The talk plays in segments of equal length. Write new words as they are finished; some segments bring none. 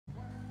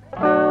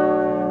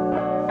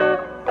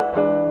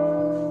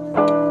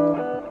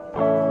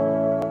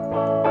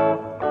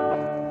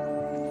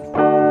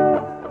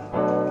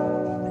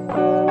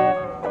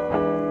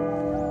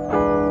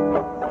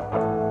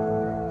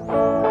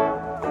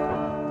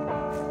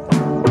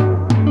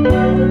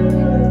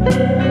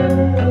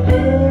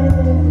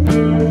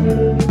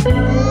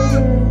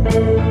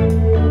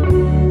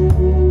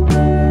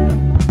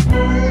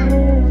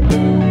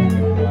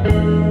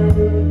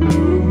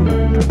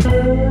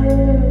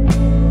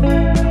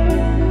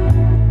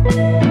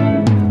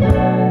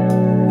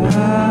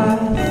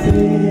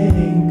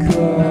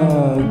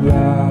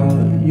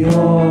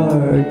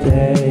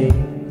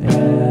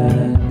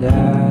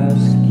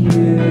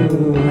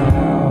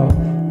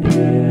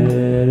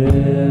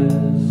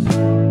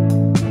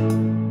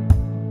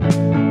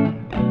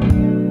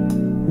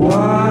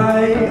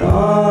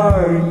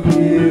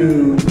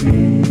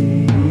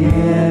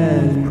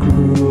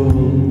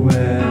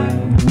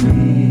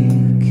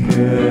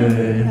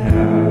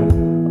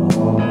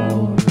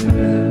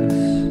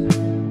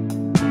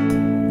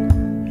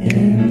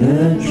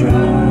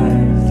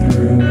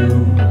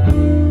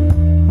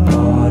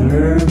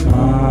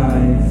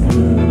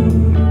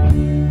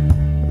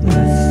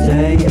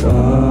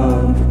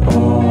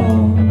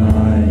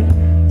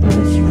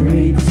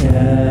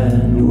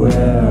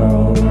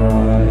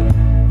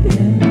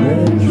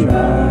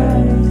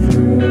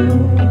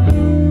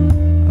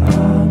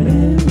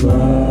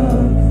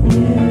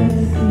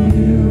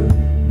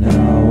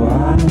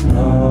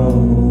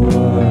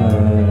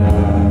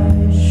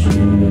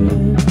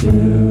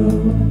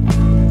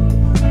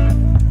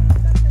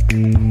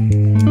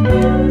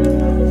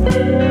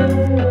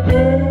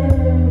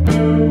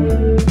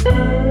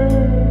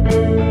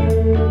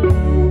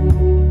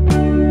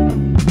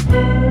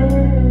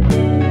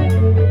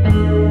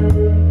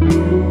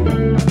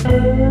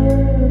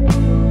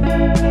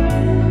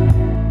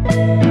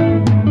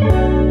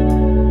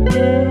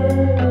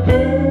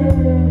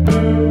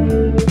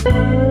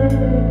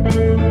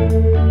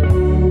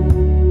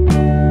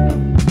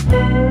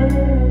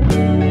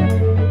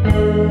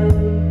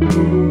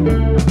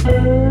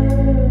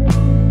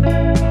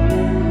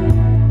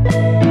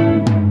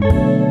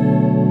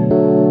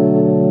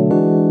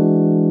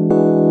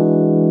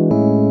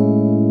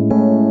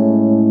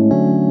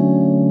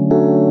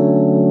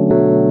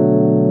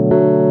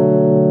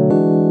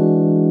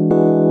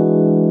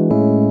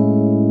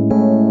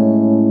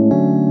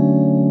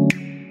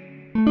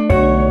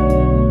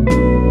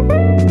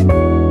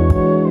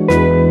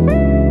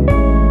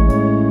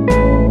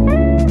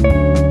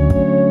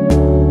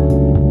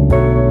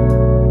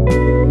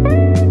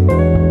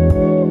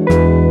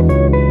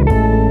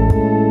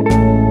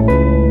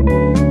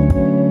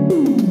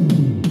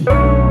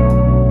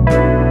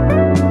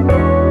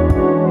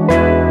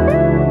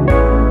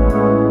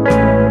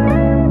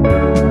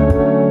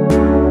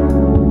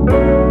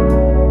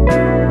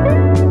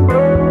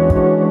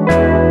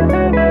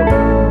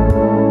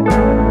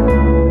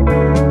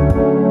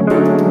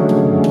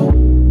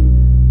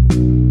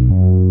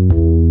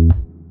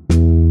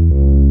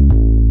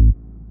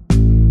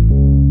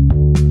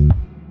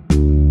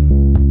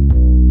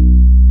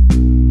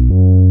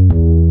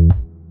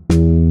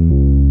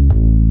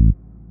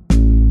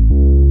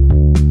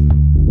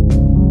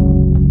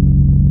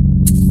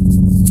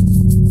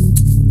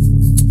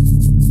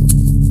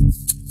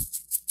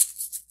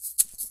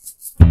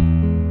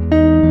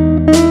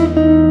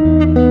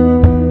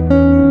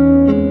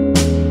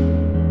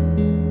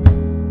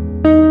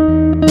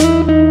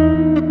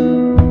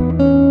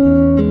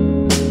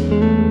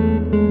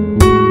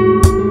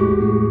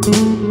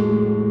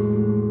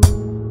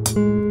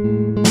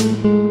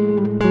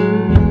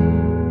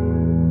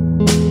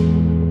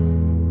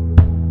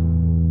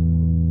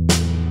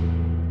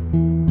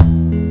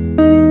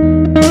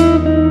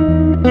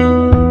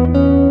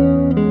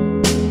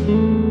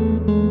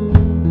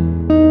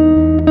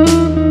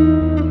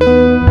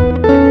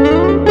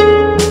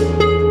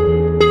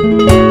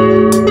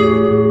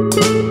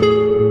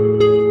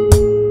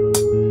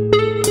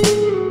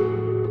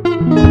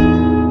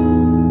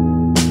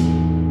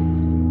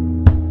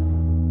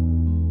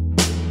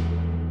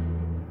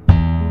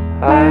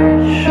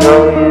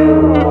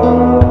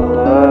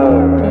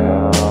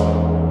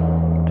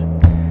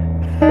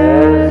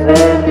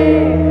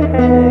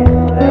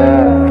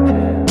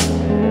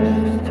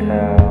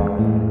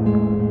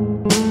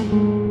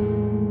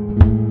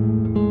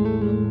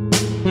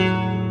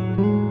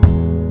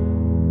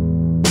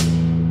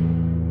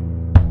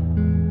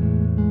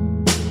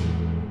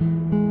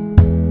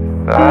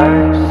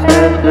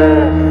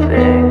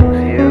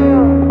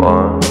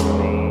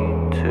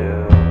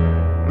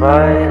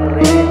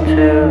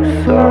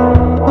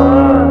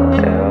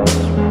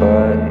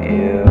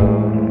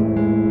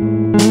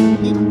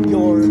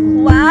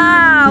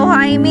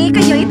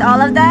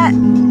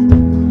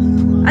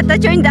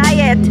Western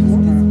diet.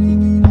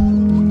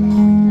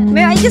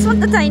 May I just want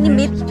the tiny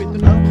meat.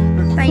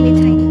 Tiny.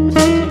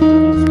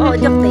 Oh,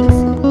 dumplings.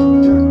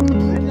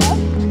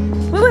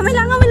 Wait, may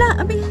langaw.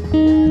 Abi.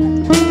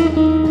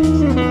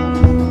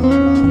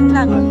 Yung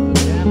langaw.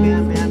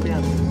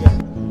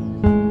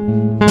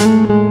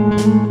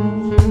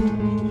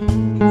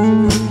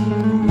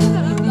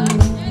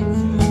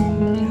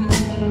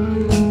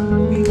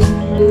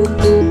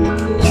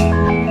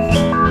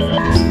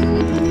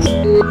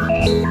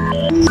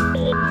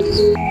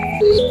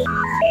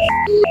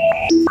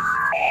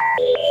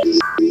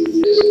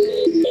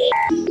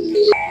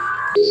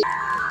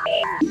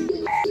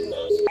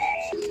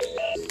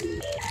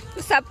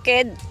 What's up,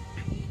 kid?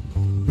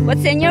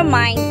 What's in your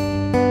mind?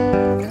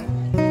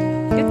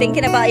 You're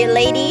thinking about your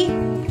lady?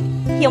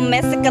 Your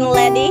Mexican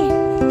lady?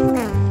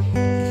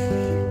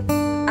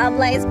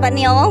 Habla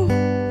español?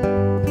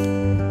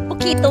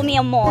 Poquito, mi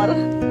amor.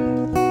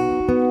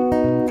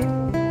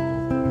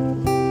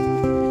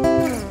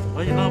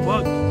 Oh, you know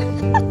what?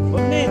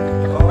 What me?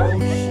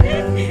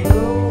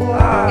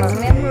 It's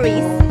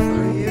memories.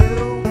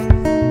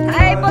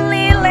 I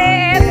believe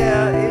it.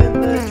 In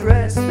the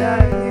dress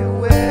that you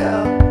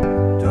wear,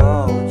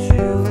 don't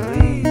you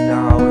leave.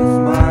 Now it's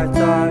my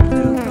time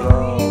to go.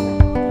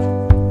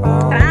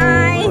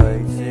 Hi.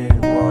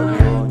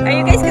 Are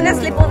you guys gonna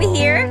sleep over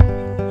here?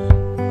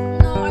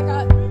 No, I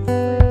got.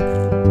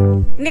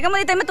 Hindi ka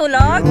muna tayo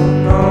matulog?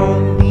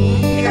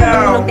 Hindi ka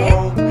matulog eh?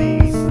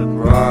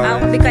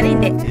 Mabi ka na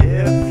hindi.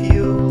 If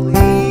you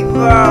leave,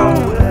 I'll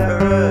wear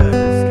a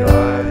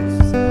disguise.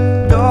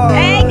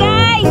 Hey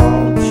guys!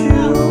 Don't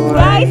you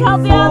Guys,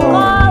 help your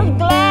uncle,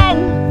 Glenn!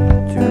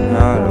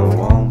 Tonight I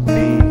won't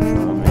be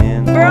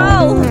coming Bro!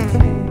 home for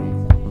tea.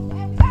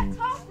 We got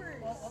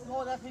toppers.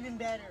 Oh, that's even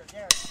better.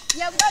 There.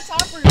 Yeah, we got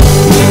toppers.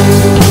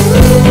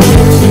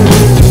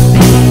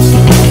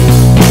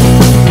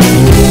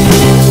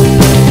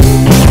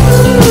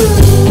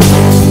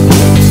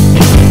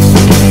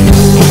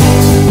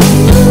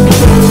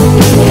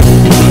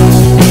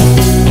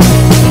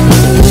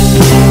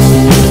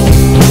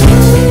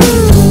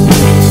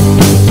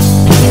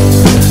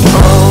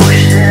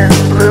 Ocean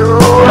blue,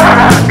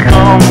 I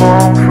come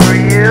home for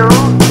you.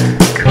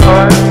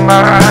 Cut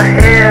my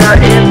hair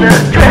in the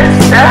dress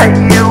that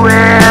you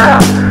wear.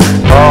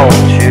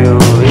 Won't you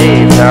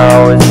leave?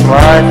 Now it's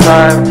my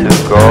time to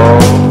go.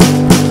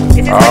 This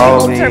is like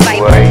I'll old be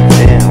survival.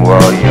 waiting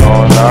while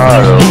you're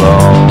not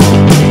alone.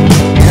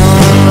 You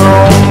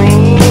know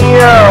me,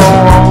 I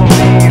won't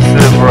be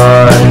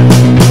surprised.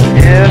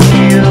 If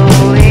you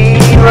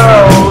leave,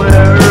 I'll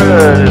wear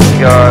a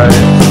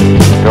disguise.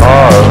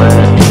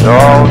 Darling,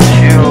 don't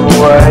you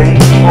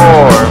wait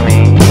for me.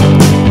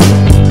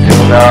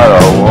 Tonight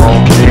I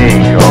won't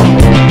be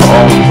coming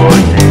home for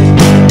tea.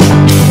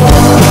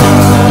 What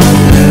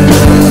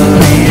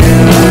do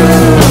you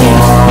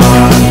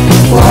want?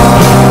 What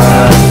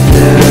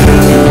do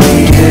you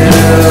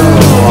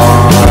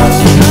want? What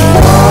do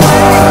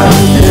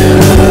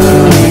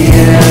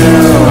you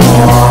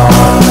want?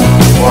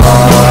 What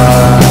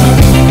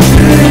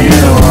do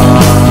you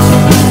want?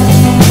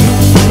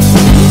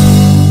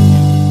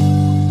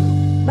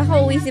 Baka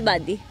uwi si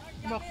Buddy.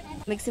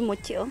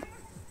 Magsimuchi, oh.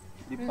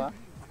 Di pa?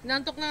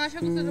 Nantok na nga siya.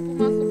 Gusto na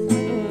pumasok sa...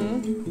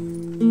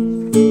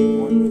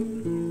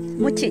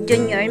 Muchi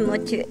Junior,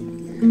 Muchi.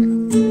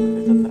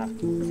 Ito truck.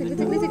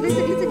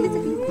 Saglit.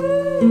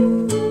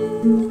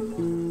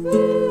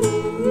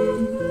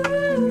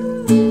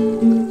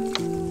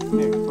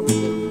 Here, come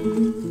here.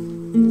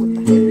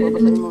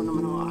 Babasahin mo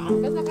naman ako.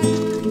 Basta ka.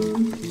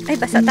 Ay,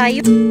 basa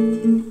tayo.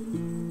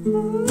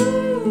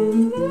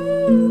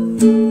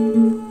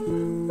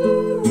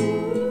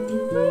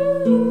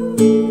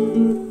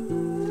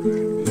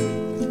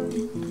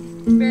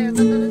 Pero,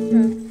 tatalo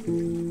siya.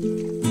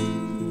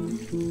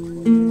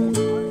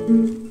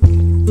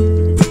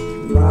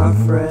 My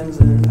friends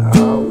and I,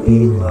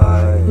 we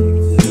like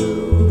to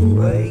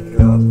wake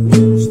up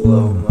in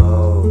slow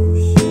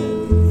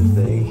motion,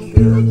 think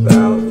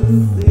about the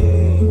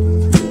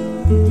things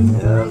we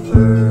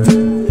never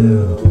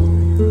do.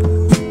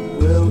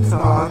 We'll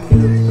talk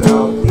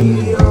about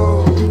the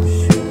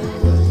ocean,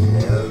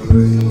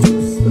 never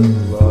use the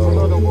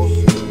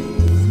lotion.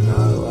 It's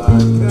not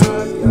like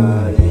I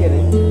got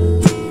it.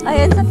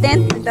 Ayan sa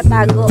tent,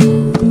 nagtatago.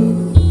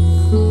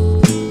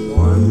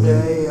 One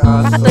day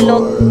I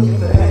Makatulog. saw a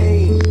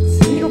painting.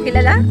 Hindi ko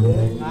kilala?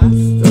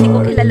 Hindi ko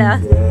kilala.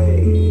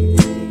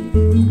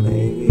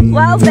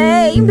 Wow,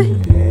 babe!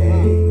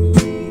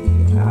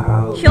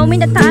 Show me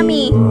the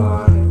tummy.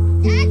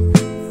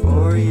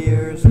 4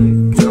 years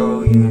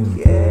ago you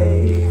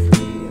gave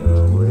me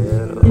a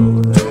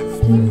little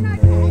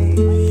explanation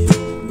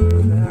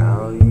of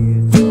how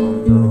you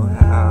don't know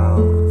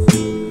how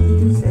to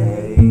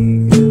say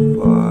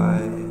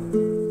goodbye.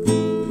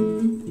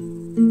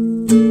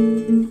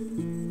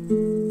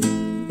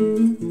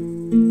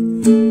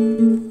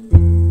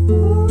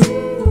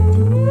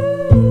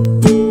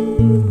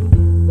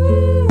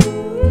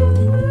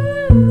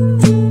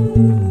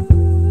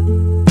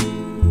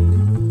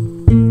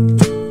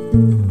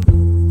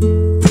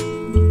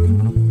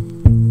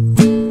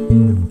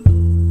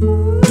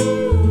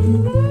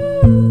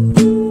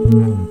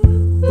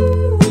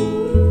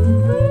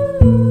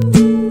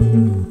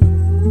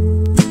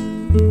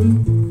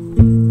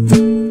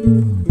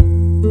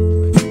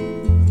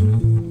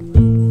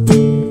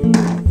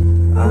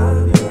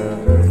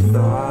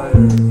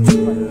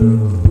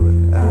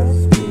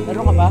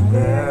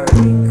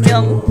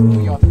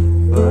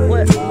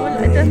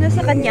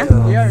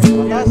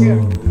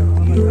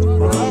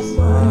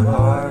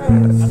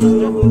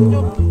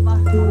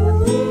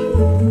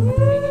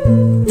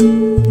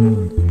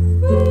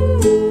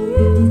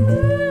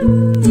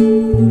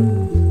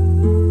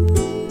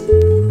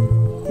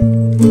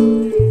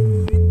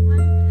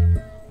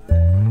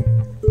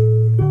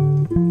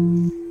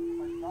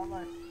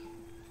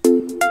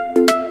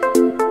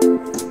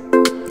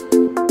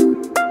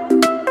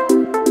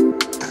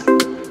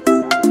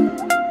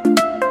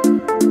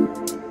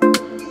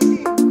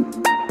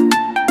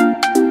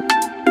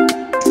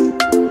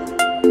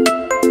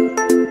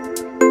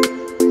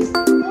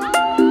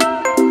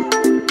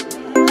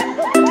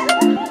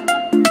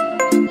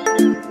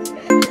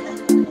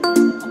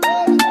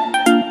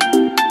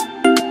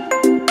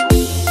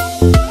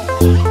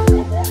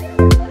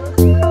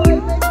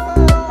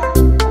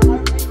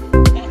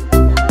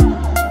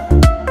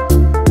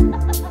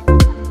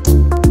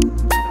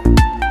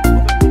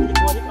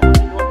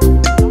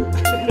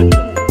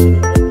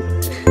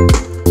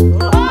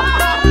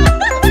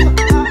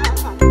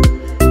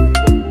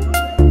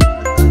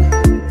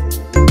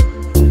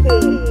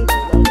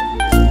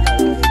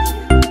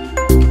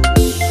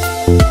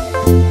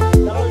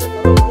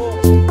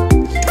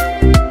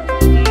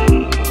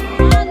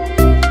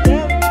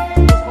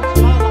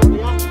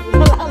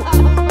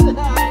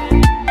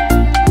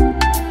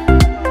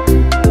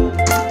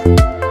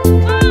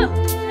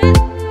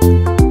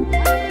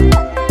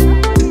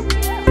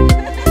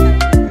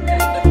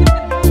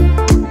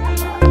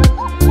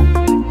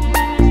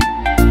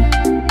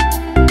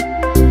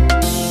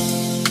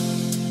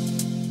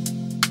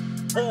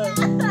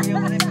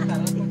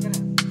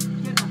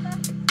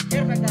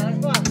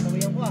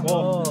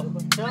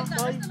 siya,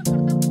 tay.